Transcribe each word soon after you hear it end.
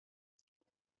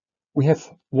We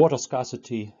have water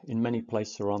scarcity in many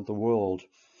places around the world.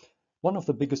 One of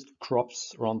the biggest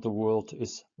crops around the world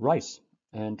is rice,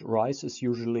 and rice is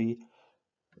usually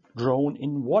grown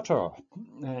in water.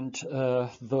 And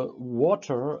the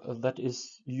water that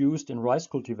is used in rice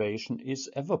cultivation is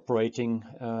evaporating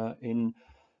in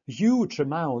huge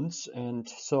amounts, and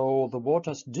so the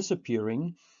water is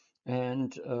disappearing,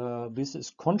 and this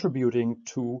is contributing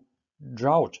to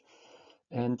drought.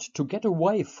 And to get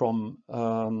away from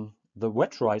the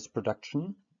wet rice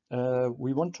production,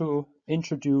 we want to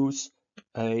introduce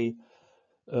a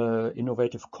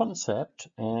innovative concept,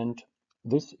 and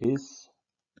this is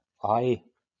iRice.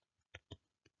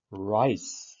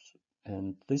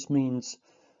 And this means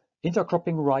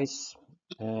intercropping rice,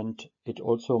 and it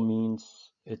also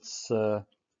means it's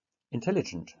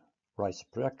intelligent rice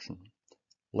production.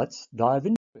 Let's dive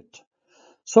into it.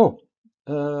 So,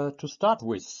 to start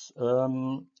with,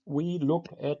 we look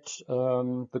at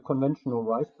the conventional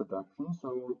rice production.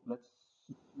 So let's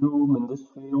assume in this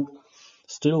field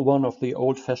still one of the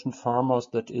old-fashioned farmers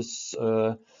that is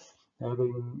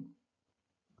having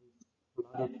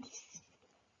paddy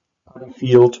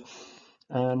field,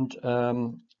 and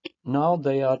now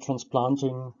they are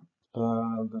transplanting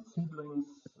the seedlings,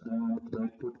 and they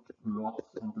put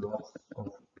lots and lots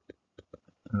of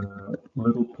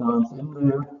little plants in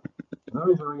there.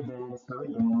 Very dense,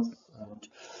 and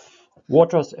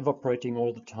water is evaporating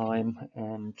all the time,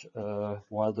 and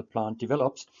while the plant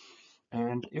develops.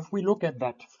 And if we look at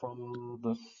that from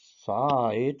the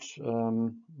side,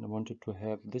 I wanted to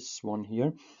have this one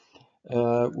here,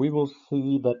 we will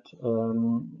see that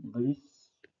these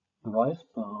rice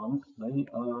plants, they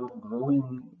are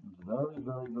growing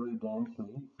very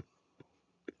densely,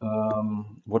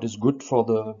 what is good for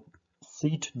the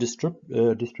seed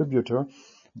distributor,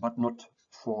 but not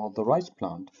for the rice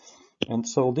plant. And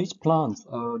so these plants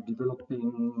are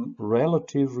developing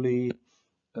relatively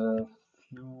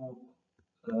few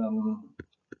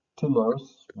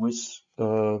tillers with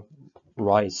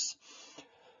rice.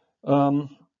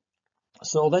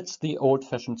 So that's the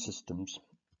old-fashioned systems.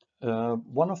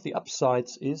 One of the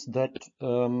upsides is that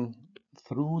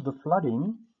through the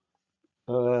flooding,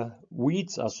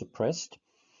 weeds are suppressed,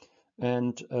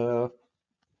 and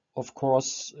of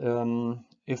course,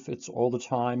 if it's all the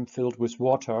time filled with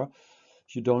water,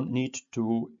 you don't need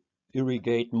to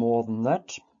irrigate more than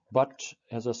that. But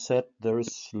as I said, there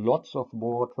is lots of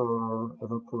water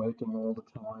evaporating all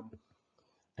the time,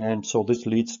 and so this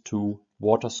leads to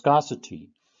water scarcity.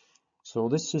 So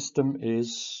this system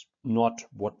is not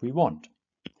what we want.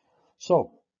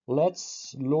 So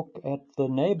let's look at the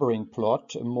neighboring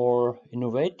plot, a more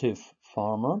innovative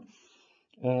farmer.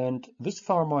 And this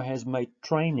farmer has made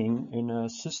training in a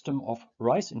system of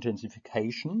rice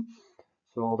intensification.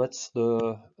 So that's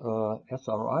the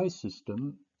SRI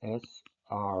system,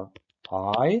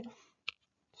 SRI,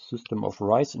 system of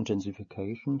rice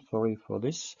intensification, sorry for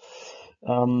this.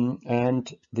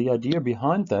 And the idea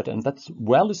behind that, and that's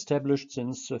well established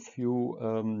since a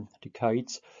few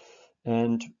decades,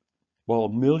 and well,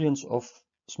 millions of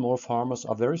small farmers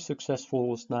are very successful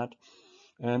with that.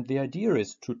 And the idea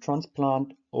is to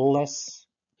transplant less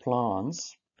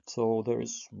plants, so there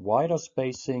is wider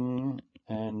spacing,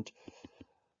 and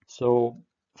so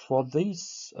for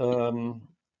these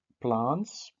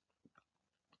plants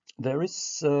there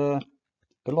is a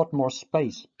lot more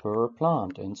space per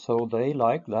plant, and so they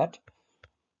like that.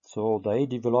 So they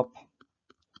develop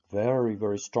very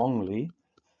strongly.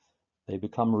 They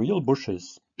become real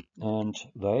bushes, and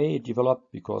they develop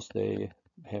because they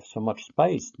have so much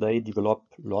space. They develop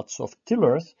lots of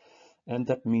tillers, and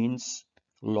that means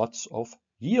lots of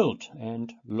yield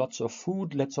and lots of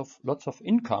food, lots of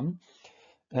income,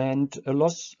 and a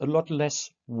lot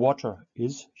less water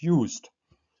is used.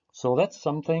 So that's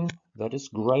something that is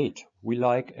great. We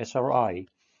like SRI.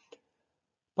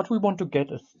 But we want to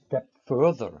get a step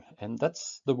further, and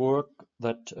that's the work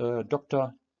that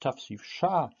Dr. Tafsir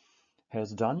Shah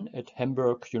has done at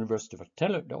Hamburg University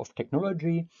of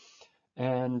Technology,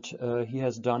 and he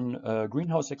has done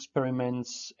greenhouse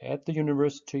experiments at the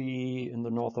university in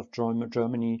the north of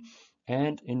Germany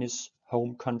and in his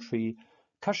home country,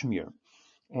 Kashmir.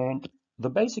 And the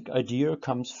basic idea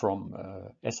comes from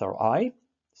SRI.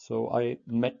 So I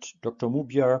met Dr.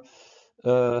 Mubiar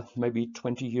maybe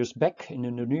 20 years back in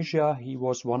Indonesia. He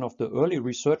was one of the early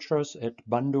researchers at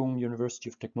Bandung University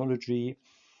of Technology.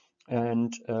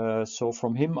 And so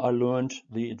from him I learned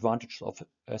the advantages of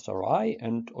SRI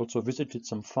and also visited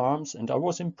some farms, and I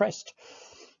was impressed.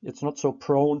 It's not so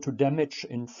prone to damage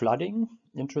in flooding,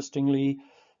 interestingly,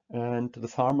 and the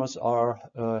farmers are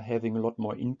having a lot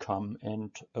more income.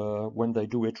 And when they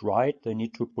do it right, they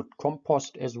need to put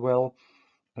compost as well.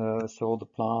 So the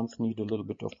plants need a little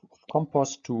bit of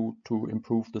compost to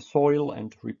improve the soil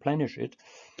and replenish it.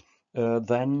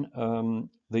 Then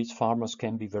these farmers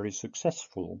can be very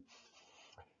successful.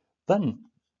 Then,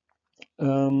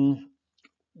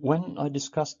 when I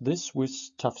discussed this with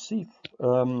Tafsif,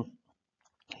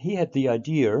 he had the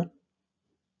idea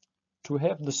to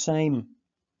have the same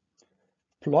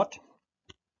plot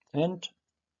and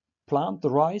plant the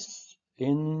rice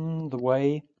in the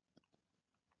way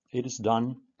it is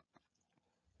done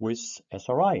with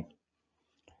SRI.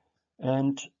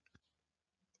 And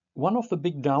one of the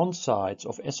big downsides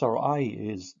of SRI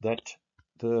is that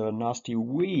the nasty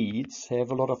weeds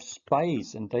have a lot of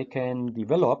space and they can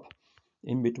develop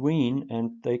in between,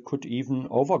 and they could even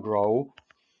overgrow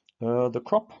the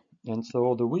crop. And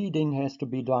so the weeding has to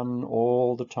be done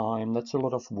all the time. That's a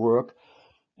lot of work.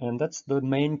 And that's the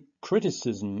main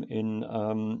criticism in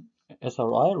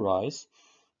SRI rice.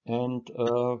 And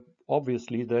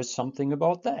obviously there's something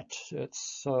about that.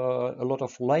 It's a lot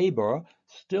of labor.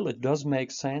 Still, it does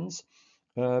make sense.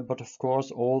 But of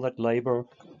course, all that labor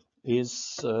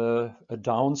is a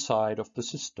downside of the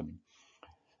system.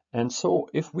 And so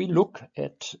if we look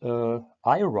at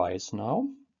iRice now,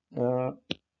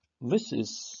 this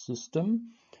is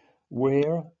system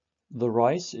where the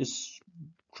rice is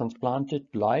transplanted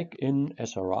like in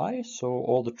SRI. So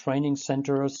all the training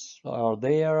centers are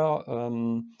there,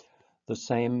 the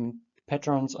same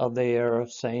patterns are there,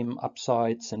 same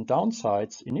upsides and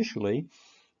downsides initially.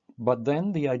 But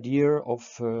then the idea of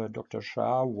Dr.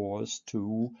 Shah was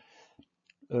to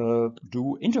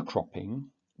do intercropping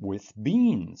with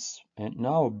beans. And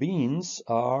now beans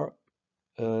are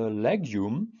a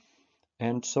legume,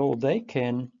 and so they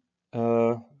can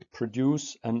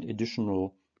produce an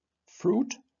additional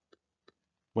fruit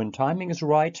when timing is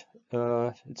right.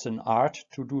 It's an art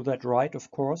to do that right, of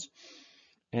course.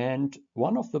 And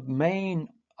one of the main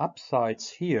upsides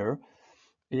here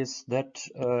is that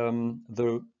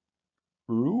the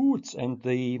roots and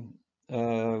the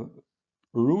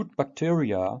root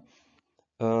bacteria,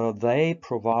 they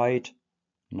provide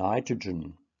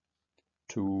nitrogen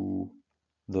to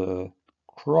the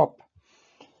crop.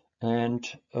 And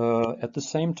at the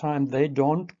same time, they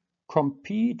don't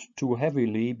compete too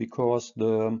heavily because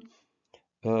the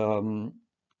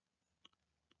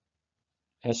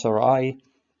SRI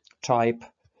type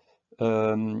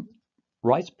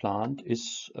rice plant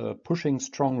is pushing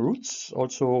strong roots,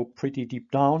 also pretty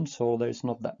deep down, so there's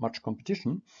not that much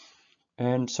competition.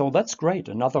 And so that's great.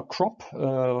 Another crop,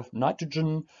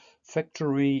 nitrogen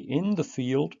factory in the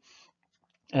field.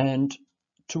 And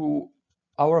to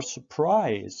our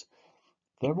surprise,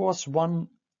 there was one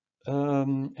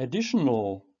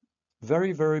additional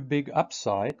very, very big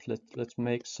upside. Let's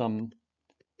make some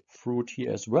fruit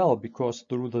here as well, because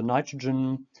through the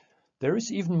nitrogen there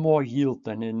is even more yield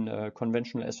than in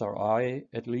conventional SRI,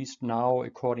 at least now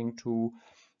according to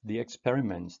the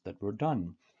experiments that were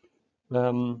done.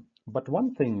 But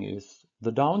one thing is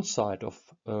the downside of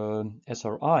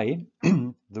SRI,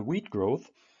 the wheat growth,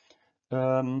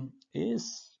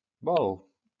 is, well,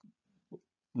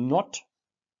 not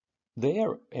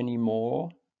there anymore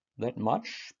that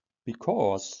much,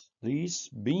 because these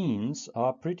beans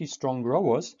are pretty strong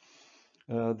growers.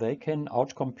 They can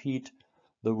outcompete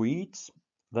the weeds.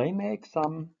 They make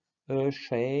some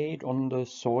shade on the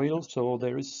soil, so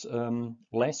there is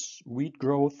less weed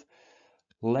growth,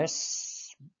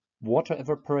 less water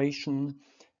evaporation.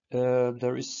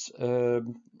 There is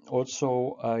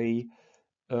also a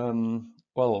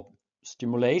well,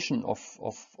 stimulation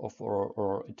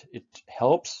or it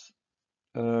helps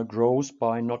growth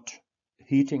by not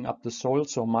heating up the soil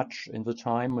so much in the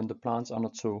time when the plants are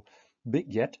not so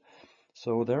big yet.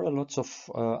 So there are lots of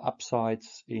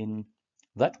upsides in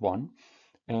that one,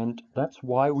 and that's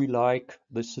why we like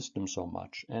this system so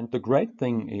much. And the great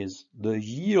thing is the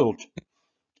yield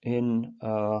in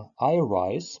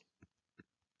iRice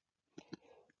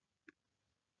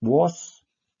was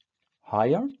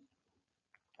higher,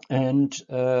 and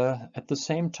at the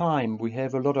same time we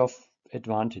have a lot of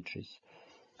advantages.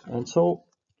 And so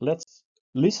let's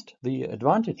list the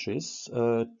advantages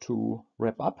to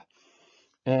wrap up.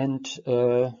 And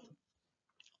the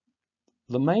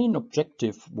main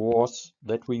objective was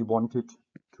that we wanted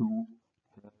to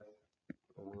have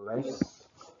less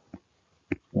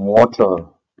water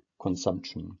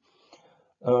consumption.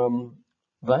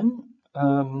 Then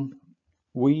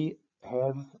we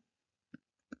have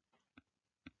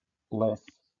less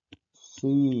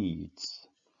seeds.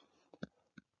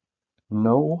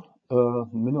 No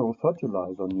mineral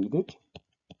fertilizer needed.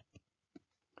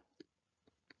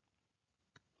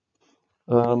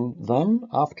 Then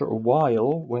after a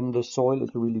while, when the soil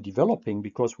is really developing,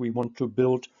 because we want to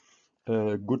build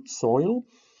good soil,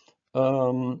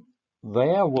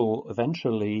 there will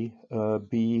eventually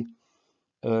be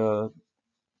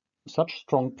such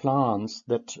strong plants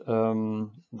that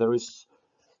there is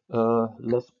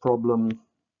less problem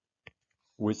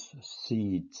with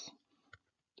seeds,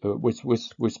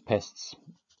 with pests,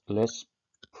 less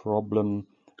problem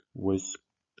with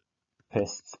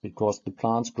pests, because the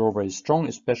plants grow very strong,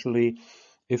 especially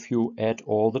if you add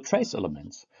all the trace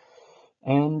elements.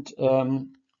 And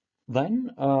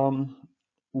then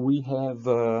we have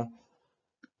the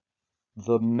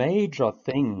major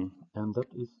thing, and that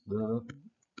is the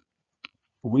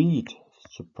weed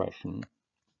suppression.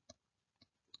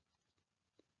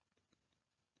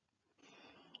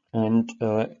 And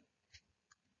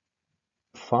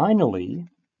finally,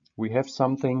 we have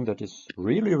something that is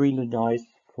really, really nice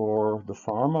for the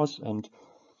farmers and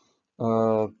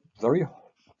very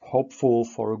hopeful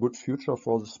for a good future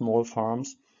for the small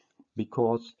farms,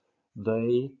 because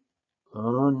they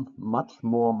earn much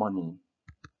more money,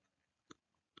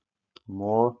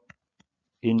 more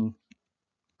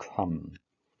income.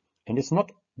 And it's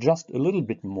not just a little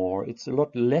bit more, it's a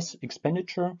lot less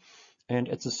expenditure and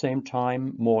at the same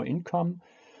time more income.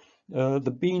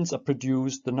 The beans are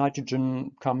produced, the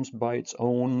nitrogen comes by its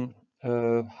own,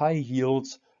 high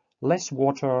yields, less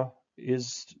water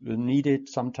is needed,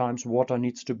 sometimes water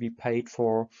needs to be paid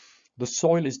for, the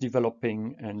soil is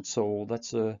developing, and so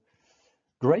that's a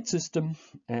great system.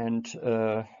 And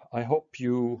I hope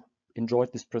you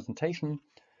enjoyed this presentation.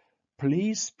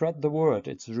 Please spread the word.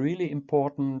 It's really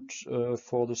important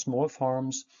for the small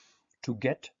farms to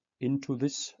get into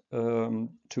this,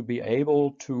 to be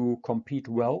able to compete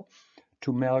well,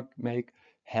 to make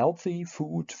healthy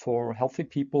food for healthy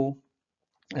people,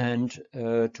 and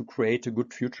to create a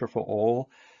good future for all,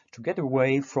 to get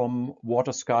away from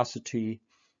water scarcity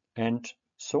and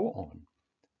so on.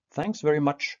 Thanks very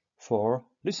much for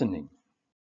listening.